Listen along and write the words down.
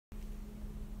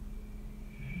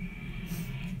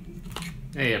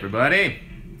Hey everybody.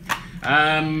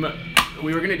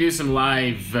 We were going to do some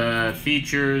live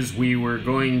features. We were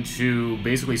going to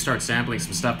basically start sampling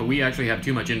some stuff, but we actually have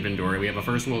too much inventory. We have a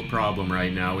first world problem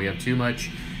right now. We have too much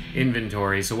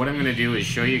inventory. So what I'm going to do is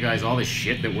show you guys all the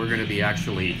shit that we're going to be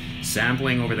actually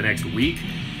sampling over the next week.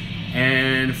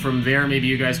 And from there, maybe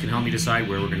you guys can help me decide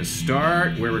where we're going to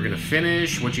start, where we're going to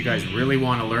finish, what you guys really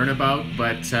want to learn about.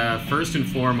 But first and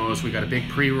foremost, we got a big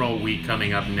pre-roll week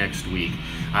coming up next week.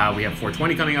 We have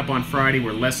 420 coming up on Friday.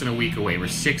 We're less than a week away. We're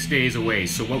 6 days away.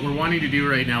 So what we're wanting to do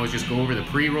right now is just go over the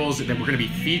pre-rolls that we're going to be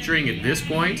featuring at this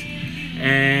point.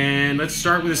 And let's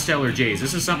start with the Stellar J's.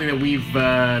 This is something that we've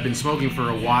been smoking for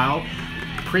a while.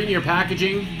 Premier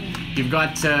packaging. You've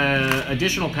got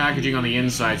additional packaging on the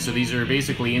inside, so these are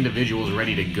basically individuals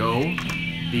ready to go.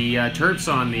 The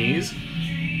terps on these,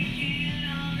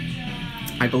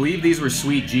 I believe these were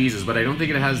Sweet Jesus, but I don't think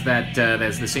it has that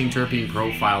that's the same terpene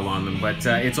profile on them. But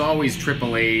it's always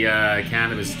AAA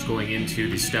cannabis that's going into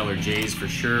the Stellar J's for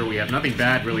sure. We have nothing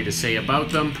bad really to say about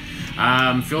them.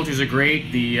 Filters are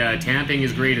great. The tamping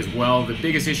is great as well. The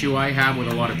biggest issue I have with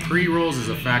a lot of pre-rolls is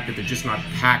the fact that they're just not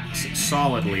packed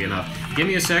solidly enough. Give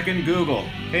me a second, Google.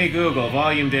 Hey Google,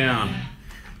 volume down.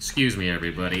 Excuse me,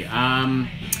 everybody.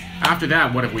 After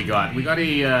that, what have we got? We got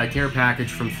a care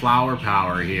package from Flower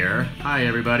Power here. Hi,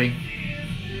 everybody.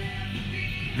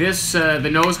 This, the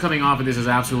nose coming off of this is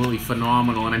absolutely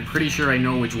phenomenal, and I'm pretty sure I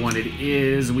know which one it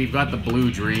is. We've got the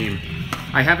Blue Dream.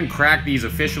 I haven't cracked these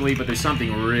officially, but there's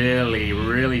something really,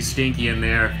 really stinky in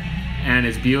there. And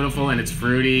it's beautiful, and it's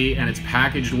fruity, and it's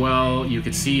packaged well. You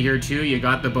can see here, too, you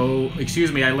got the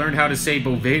excuse me, I learned how to say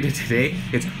Boveda today.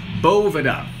 It's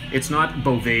Boveda. It's not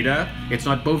Boveda. It's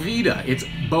not Boveda. It's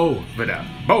Boveda.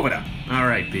 Boveda. All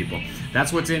right, people.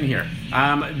 That's what's in here.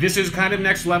 This is kind of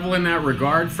next level in that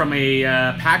regard from a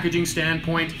packaging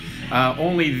standpoint.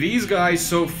 Only these guys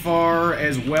so far,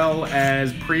 as well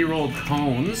as pre-rolled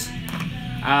cones,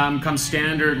 come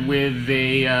standard with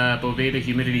a Boveda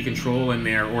humidity control in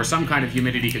there, or some kind of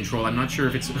humidity control. I'm not sure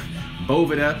if it's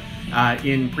Boveda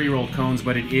in pre-rolled cones,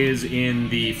 but it is in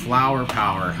the Flower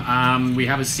Power. We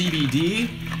have a CBD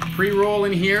pre-roll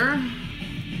in here.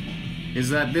 Is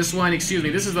that this one? Excuse me,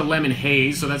 this is the Lemon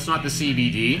Haze, so that's not the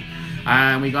CBD.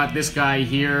 We got this guy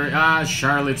here,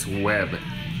 Charlotte's Web.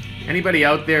 Anybody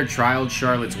out there trialed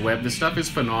Charlotte's Web? This stuff is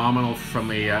phenomenal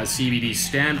from a CBD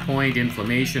standpoint,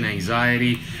 inflammation,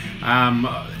 anxiety.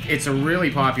 It's a really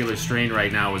popular strain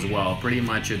right now as well. Pretty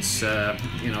much it's,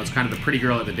 you know, it's kind of the pretty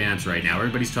girl at the dance right now.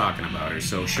 Everybody's talking about her.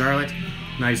 So Charlotte,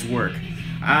 nice work.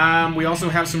 We also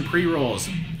have some pre-rolls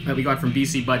that we got from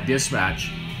BC Bud Dispatch.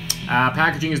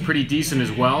 Packaging is pretty decent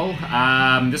as well.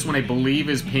 This one I believe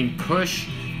is Pink Kush.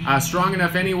 Strong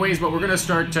enough anyways, but we're going to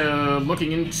start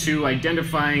looking into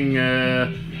identifying a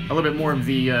little bit more of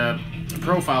the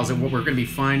profiles of what we're going to be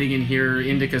finding in here.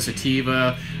 Indica,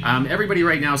 sativa. Everybody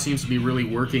right now seems to be really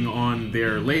working on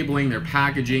their labeling, their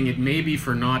packaging. It may be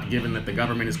for naught given that the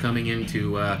government is coming in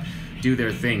to do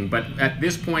their thing. But at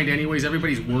this point anyways,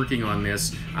 everybody's working on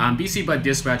this. BC Bud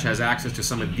Dispatch has access to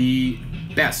some of the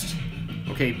best,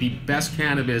 okay, the best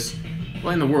cannabis,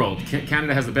 well, in the world.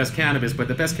 Canada has the best cannabis, but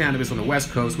the best cannabis on the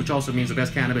West Coast, which also means the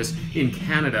best cannabis in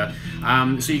Canada.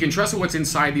 So you can trust that what's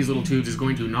inside these little tubes is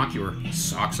going to knock your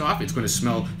socks off. It's going to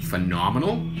smell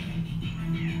phenomenal.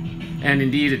 And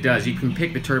indeed it does. You can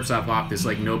pick the terps off this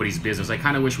like nobody's business. I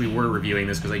kind of wish we were reviewing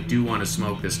this because I do want to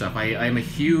smoke this stuff. I am a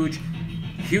huge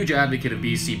advocate of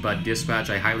BC Bud Dispatch.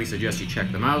 I highly suggest you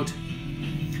check them out.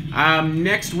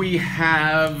 Next we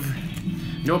have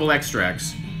Noble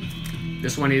Extracts.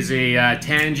 This one is a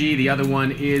Tangy, the other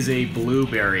one is a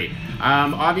Blueberry.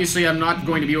 Obviously, I'm not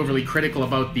going to be overly critical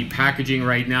about the packaging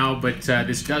right now, but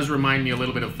this does remind me a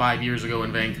little bit of 5 years ago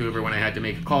in Vancouver when I had to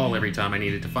make a call every time I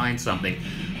needed to find something.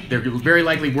 They're very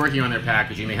likely working on their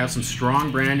packaging. They have some strong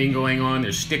branding going on.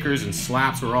 Their stickers and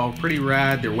slaps were all pretty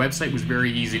rad. Their website was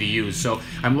very easy to use. So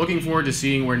I'm looking forward to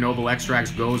seeing where Noble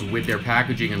Extracts goes with their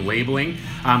packaging and labeling.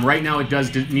 Right now, it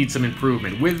does need some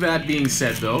improvement. With that being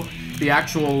said, though, the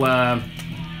actual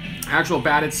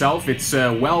bat itself, it's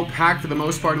well packed for the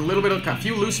most part. A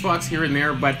few loose spots here and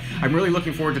there, but I'm really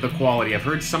looking forward to the quality. I've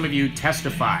heard some of you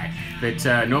testify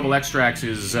that Noble Extracts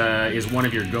is one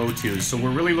of your go-tos, so we're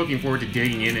really looking forward to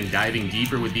digging in and diving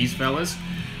deeper with these fellas.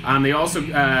 They also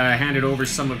handed over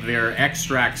some of their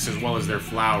extracts as well as their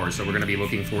flowers, so we're going to be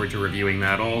looking forward to reviewing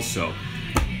that also.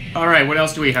 All right, what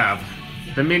else do we have?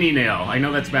 The Mini Nail. I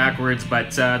know that's backwards, but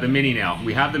the Mini Nail.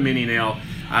 We have the Mini Nail.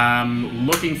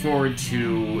 Looking forward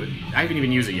to... I haven't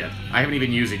even used it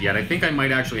yet. I think I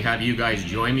might actually have you guys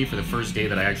join me for the first day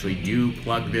that I actually do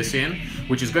plug this in,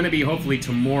 which is going to be hopefully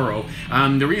tomorrow.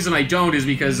 The reason I don't is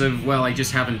because of, well, I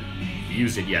just haven't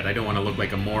used it yet. I don't want to look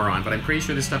like a moron, but I'm pretty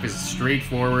sure this stuff is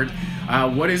straightforward.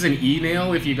 What is an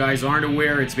e-nail? If you guys aren't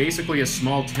aware, it's basically a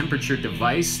small temperature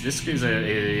device. This is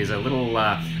a little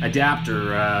adapter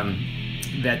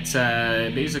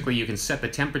that basically you can set the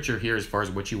temperature here as far as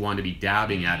what you want to be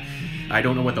dabbing at. I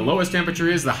don't know what the lowest temperature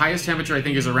is. The highest temperature I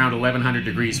think is around 1100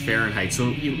 degrees Fahrenheit. So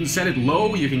you set it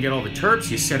low, you can get all the terps.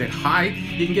 You set it high,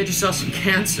 you can get yourself some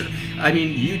cancer. I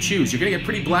mean, you choose. You're going to get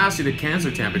pretty blasted at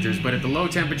cancer temperatures, but at the low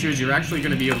temperatures, you're actually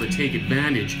going to be able to take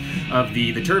advantage of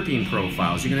the terpene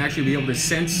profiles. You're going to actually be able to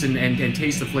sense and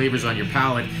taste the flavors on your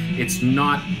palate. It's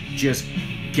not just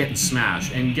getting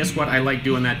smashed. And guess what? I like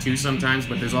doing that too sometimes,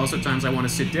 but there's also times I want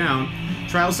to sit down,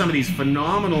 try out some of these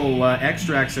phenomenal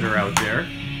extracts that are out there,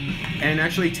 and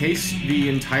actually taste the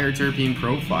entire terpene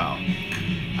profile.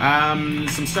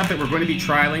 Some stuff that we're going to be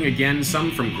trialing, again,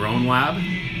 some from Grown Lab.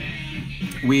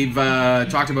 We've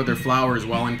talked about their flower as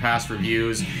well in past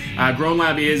reviews. Grown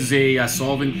Lab is a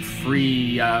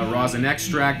solvent-free rosin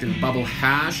extract and bubble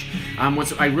hash.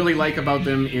 What I really like about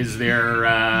them is their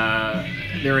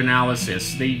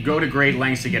analysis. They go to great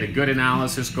lengths to get a good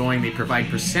analysis going. They provide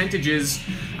percentages,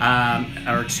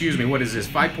 or excuse me, what is this?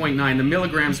 5.9, the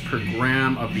milligrams per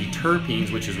gram of the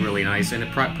terpenes, which is really nice, and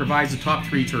it provides the top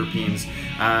 3 terpenes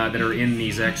that are in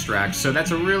these extracts. So that's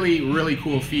a really, really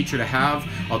cool feature to have.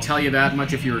 I'll tell you that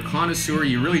much. If you're a connoisseur,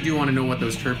 you really do want to know what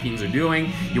those terpenes are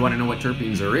doing. You want to know what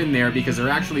terpenes are in there, because they're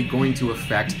actually going to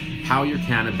affect how your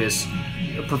cannabis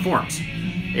performs.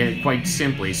 Quite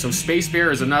simply. So Space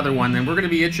Bear is another one, and we're going to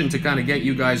be itching to kind of get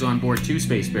you guys on board too,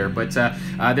 Space Bear, but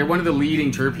they're one of the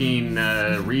leading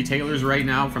terpene retailers right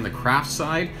now from the craft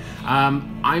side.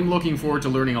 I'm looking forward to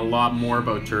learning a lot more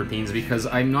about terpenes, because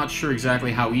I'm not sure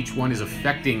exactly how each one is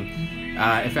affecting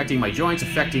my joints,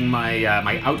 affecting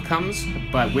my outcomes.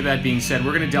 But with that being said,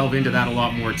 we're going to delve into that a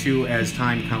lot more too as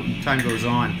time goes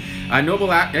on.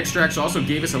 Noble Extracts also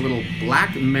gave us a little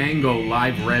black mango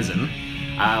live resin.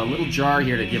 A little jar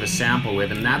here to give a sample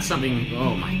with, and that's something,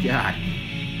 oh my god.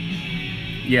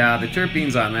 Yeah, the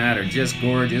terpenes on that are just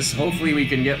gorgeous. Hopefully we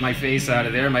can get my face out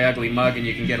of there, my ugly mug, and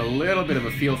you can get a little bit of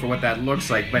a feel for what that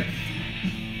looks like. But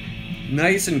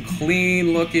nice and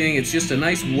clean looking. It's just a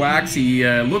nice waxy,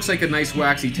 looks like a nice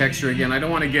waxy texture. Again, I don't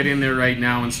want to get in there right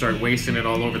now and start wasting it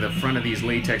all over the front of these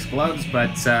latex gloves,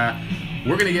 but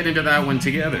we're going to get into that one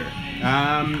together.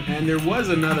 And there was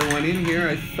another one in here,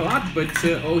 I thought, but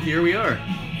oh, here we are.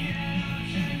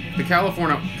 The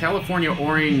California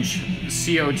Orange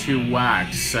CO2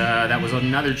 wax. That was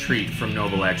another treat from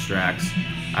Noble Extracts.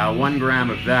 1 gram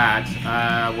of that.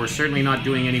 We're certainly not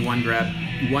doing any 1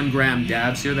 gram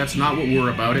dabs here. That's not what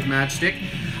we're about at Matchstick.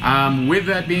 With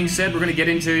that being said, we're going to get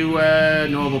into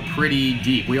Noble pretty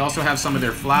deep. We also have some of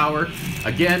their flour.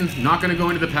 Again, not going to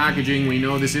go into the packaging. We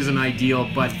know this isn't ideal,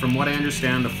 but from what I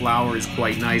understand, the flour is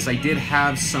quite nice. I did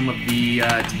have some of the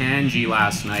Tangy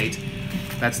last night.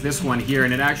 That's this one here,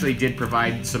 and it actually did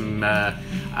provide some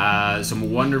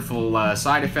wonderful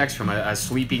side effects from a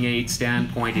sleeping aid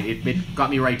standpoint. It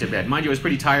got me right to bed. Mind you, I was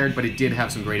pretty tired, but it did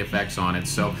have some great effects on it.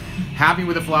 So, happy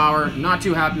with the flour, not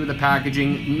too happy with the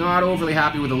packaging, not overly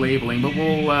happy with the labeling, but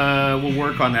we'll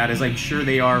work on that, as I'm sure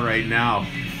they are right now.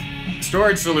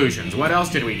 Storage solutions. What else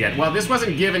did we get? Well, this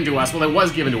wasn't given to us. Well, it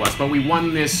was given to us, but we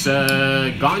won this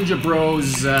Ganja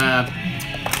Bros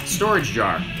storage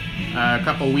jar. A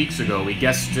couple weeks ago. We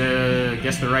guessed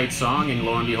the right song, and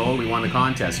lo and behold, we won the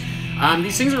contest.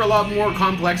 These things are a lot more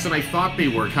complex than I thought they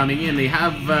were coming in. They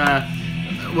have,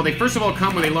 well, they first of all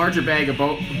come with a larger bag of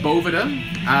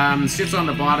Bovida. Sits on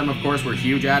the bottom, of course. We're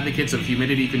huge advocates of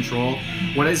humidity control.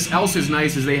 What else is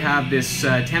nice is they have this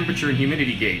temperature and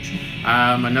humidity gauge.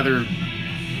 Another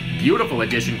beautiful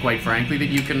addition, quite frankly, that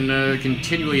you can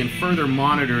continually and further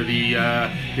monitor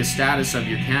the status of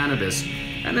your cannabis.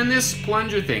 And then this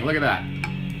plunger thing, look at that.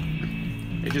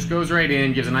 It just goes right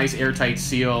in, gives a nice airtight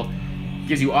seal,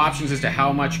 gives you options as to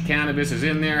how much cannabis is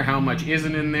in there, how much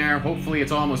isn't in there. Hopefully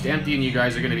it's almost empty and you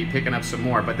guys are going to be picking up some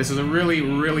more. But this is a really,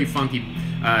 really funky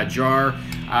jar,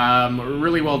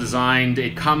 really well designed.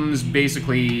 It comes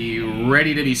basically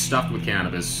ready to be stuffed with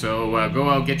cannabis. So go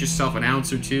out, get yourself an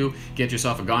ounce or two, get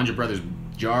yourself a Ganja Brothers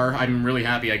jar. I'm really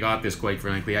happy I got this, quite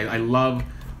frankly. I love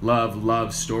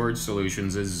storage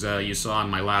solutions, as you saw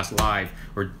in my last live,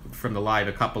 or from the live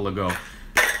a couple ago.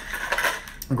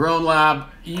 Grown Lab,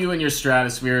 you and your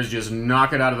Stratospheres just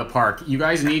knock it out of the park. You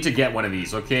guys need to get one of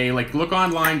these, okay? Like, look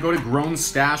online, go to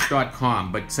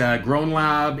grownstash.com. But Grown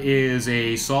Lab is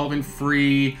a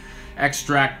solvent-free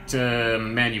extract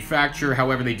manufacturer.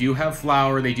 However, they do have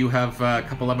flour. They do have a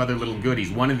couple of other little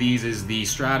goodies. One of these is the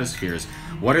Stratospheres.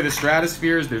 What are the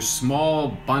Stratospheres? They're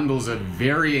small bundles of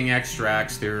varying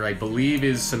extracts. There, I believe,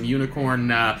 is some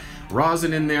unicorn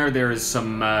rosin in there. There is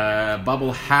some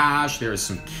bubble hash. There is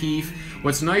some keef.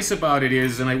 What's nice about it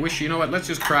is, and I wish, you know what, let's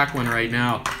just crack one right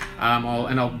now.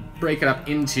 I'll break it up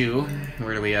into,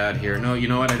 where do we add here? No, you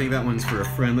know what, I think that one's for a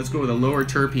friend. Let's go with a lower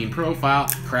terpene profile,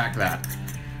 crack that.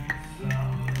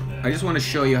 I just want to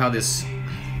show you how this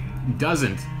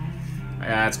doesn't.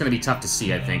 It's going to be tough to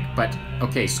see, I think. But,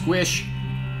 okay, squish.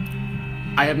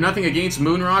 I have nothing against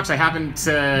moon rocks. I haven't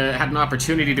had an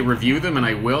opportunity to review them, and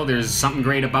I will. There's something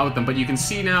great about them. But you can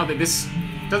see now that this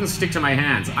doesn't stick to my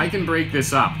hands. I can break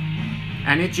this up,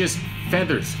 and it just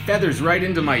feathers right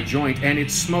into my joint, and it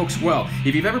smokes well.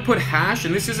 If you've ever put hash,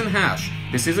 and this isn't hash,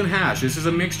 this is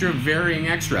a mixture of varying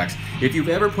extracts. If you've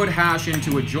ever put hash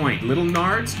into a joint, little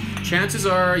nards, chances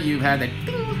are you've had that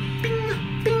bing,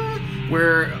 bing, bing,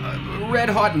 where red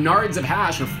hot nards of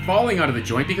hash are falling out of the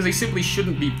joint because they simply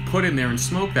shouldn't be put in there and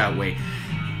smoked that way.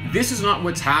 This is not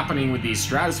what's happening with these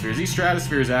stratospheres. These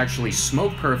stratospheres actually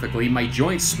smoke perfectly. My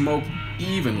joints smoke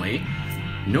evenly.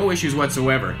 No issues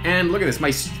whatsoever. And look at this,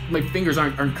 my fingers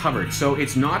aren't covered. So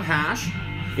it's not hash.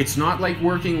 It's not like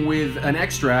working with an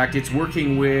extract. It's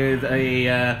working with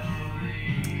a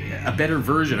better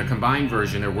version, a combined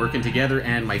version. They're working together,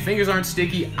 and my fingers aren't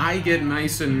sticky. I get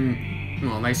nice and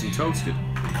toasted.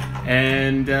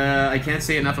 And I can't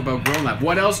say enough about Grown Lab.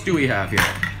 What else do we have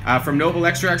here? From Noble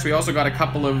Extracts, we also got a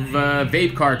couple of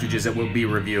vape cartridges that we'll be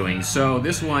reviewing. So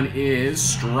this one is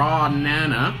Straw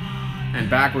Nana. And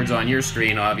backwards on your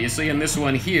screen, obviously. And this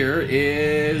one here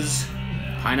is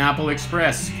Pineapple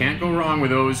Express. Can't go wrong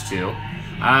with those two.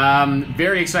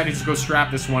 Very excited to go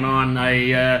strap this one on.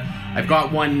 I've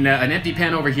got an empty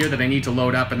pen over here that I need to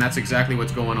load up, and that's exactly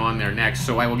what's going on there next.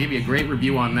 So I will give you a great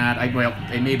review on that. Well,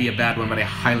 it may be a bad one, but I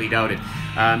highly doubt it.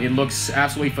 It looks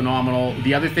absolutely phenomenal.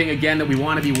 The other thing, again, that we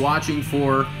want to be watching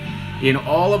for in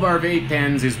all of our vape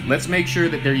pens is let's make sure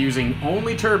that they're using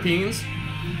only terpenes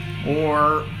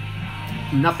or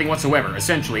nothing whatsoever,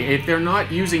 essentially. If they're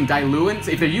not using diluents,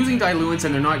 if they're using diluents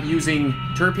and they're not using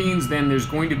terpenes, then there's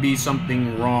going to be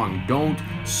something wrong. Don't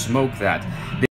smoke that.